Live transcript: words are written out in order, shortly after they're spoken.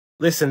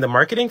Listen, the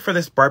marketing for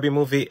this Barbie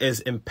movie is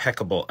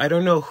impeccable. I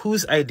don't know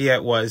whose idea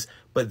it was,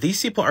 but these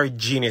people are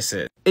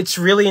geniuses. It's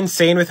really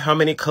insane with how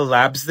many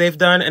collabs they've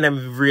done, and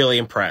I'm really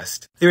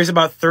impressed. There's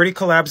about 30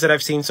 collabs that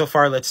I've seen so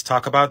far. Let's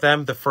talk about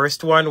them. The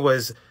first one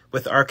was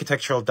with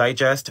Architectural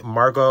Digest.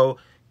 Margot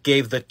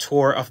gave the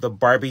tour of the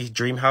Barbie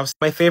dream house.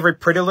 My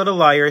favorite Pretty Little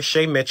Liar,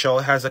 Shay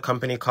Mitchell, has a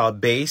company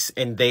called Base,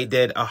 and they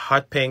did a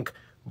hot pink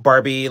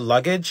Barbie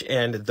luggage,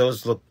 and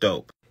those look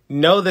dope.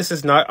 No, this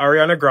is not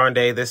Ariana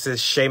Grande. This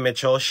is Shay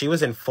Mitchell. She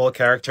was in full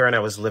character and I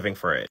was living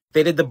for it.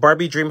 They did the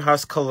Barbie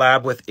Dreamhouse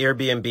collab with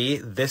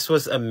Airbnb. This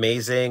was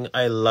amazing.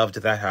 I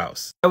loved that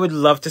house. I would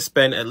love to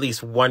spend at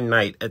least one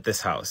night at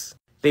this house.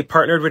 They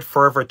partnered with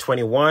Forever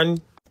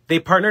 21. They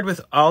partnered with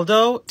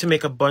Aldo to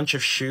make a bunch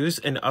of shoes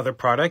and other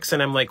products.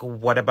 And I'm like,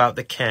 what about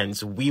the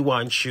Kens? We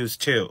want shoes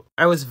too.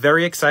 I was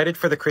very excited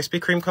for the Krispy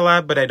Kreme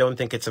collab, but I don't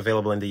think it's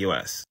available in the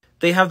US.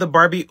 They have the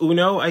Barbie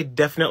Uno. I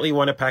definitely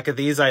want a pack of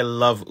these. I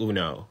love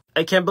Uno.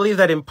 I can't believe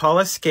that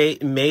Impala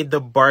Skate made the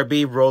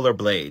Barbie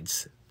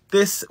rollerblades.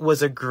 This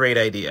was a great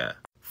idea.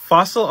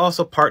 Fossil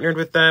also partnered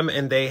with them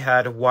and they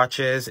had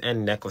watches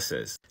and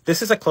necklaces.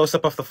 This is a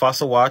close-up of the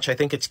Fossil watch. I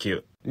think it's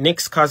cute.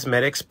 NYX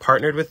Cosmetics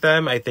partnered with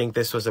them. I think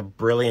this was a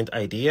brilliant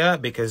idea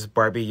because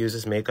Barbie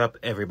uses makeup.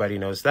 Everybody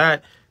knows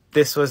that.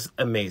 This was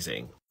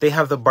amazing. They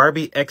have the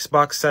Barbie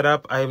Xbox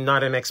setup. I am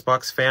not an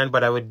Xbox fan,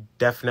 but I would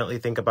definitely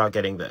think about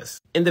getting this.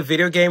 In the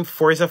video game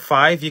Forza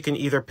 5, you can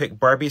either pick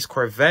Barbie's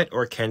Corvette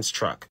or Ken's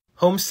truck.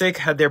 Homesick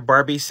had their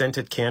Barbie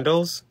scented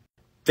candles.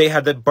 They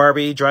had the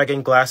Barbie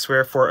Dragon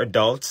glassware for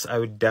adults. I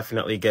would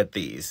definitely get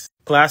these.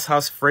 Glass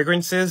House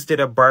Fragrances did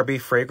a Barbie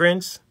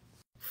fragrance.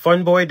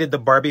 Funboy did the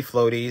Barbie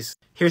floaties.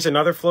 Here's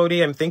another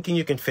floaty. I'm thinking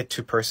you can fit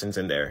 2 persons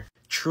in there.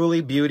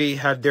 Truly Beauty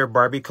had their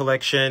Barbie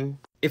collection.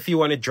 If you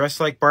want to dress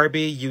like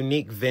Barbie,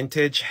 Unique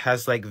Vintage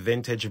has like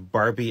vintage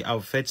Barbie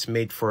outfits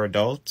made for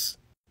adults.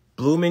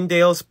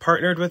 Bloomingdale's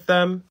partnered with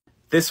them.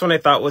 This one I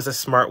thought was a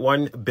smart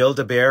one.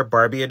 Build-A-Bear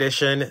Barbie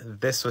Edition.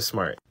 This was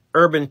smart.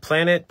 Urban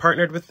Planet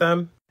partnered with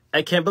them.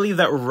 I can't believe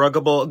that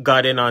Ruggable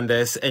got in on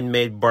this and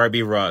made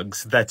Barbie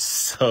rugs. That's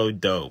so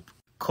dope.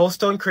 Cold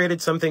Stone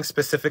created something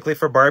specifically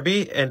for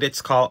Barbie, and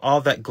it's called All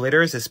That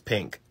Glitters is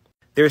Pink.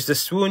 There's the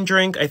Swoon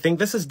drink. I think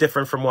this is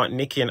different from what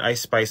Nicki and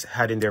Ice Spice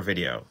had in their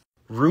video.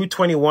 Rue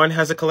 21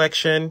 has a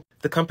collection.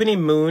 The company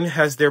Moon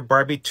has their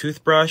Barbie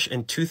toothbrush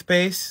and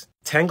toothpaste.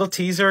 Tangle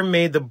Teezer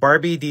made the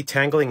Barbie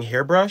detangling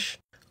hairbrush.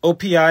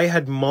 OPI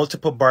had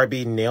multiple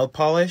Barbie nail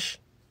polish.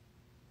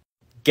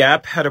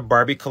 Gap had a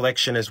Barbie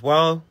collection as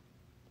well,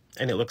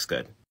 and it looks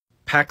good.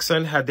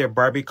 PacSun had their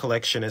Barbie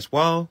collection as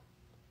well.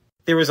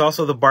 There was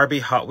also the Barbie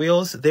Hot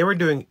Wheels. They were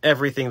doing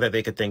everything that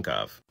they could think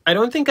of. I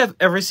don't think I've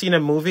ever seen a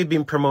movie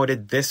being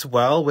promoted this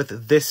well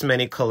with this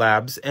many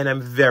collabs, and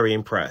I'm very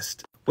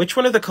impressed. Which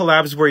one of the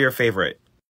collabs were your favorite?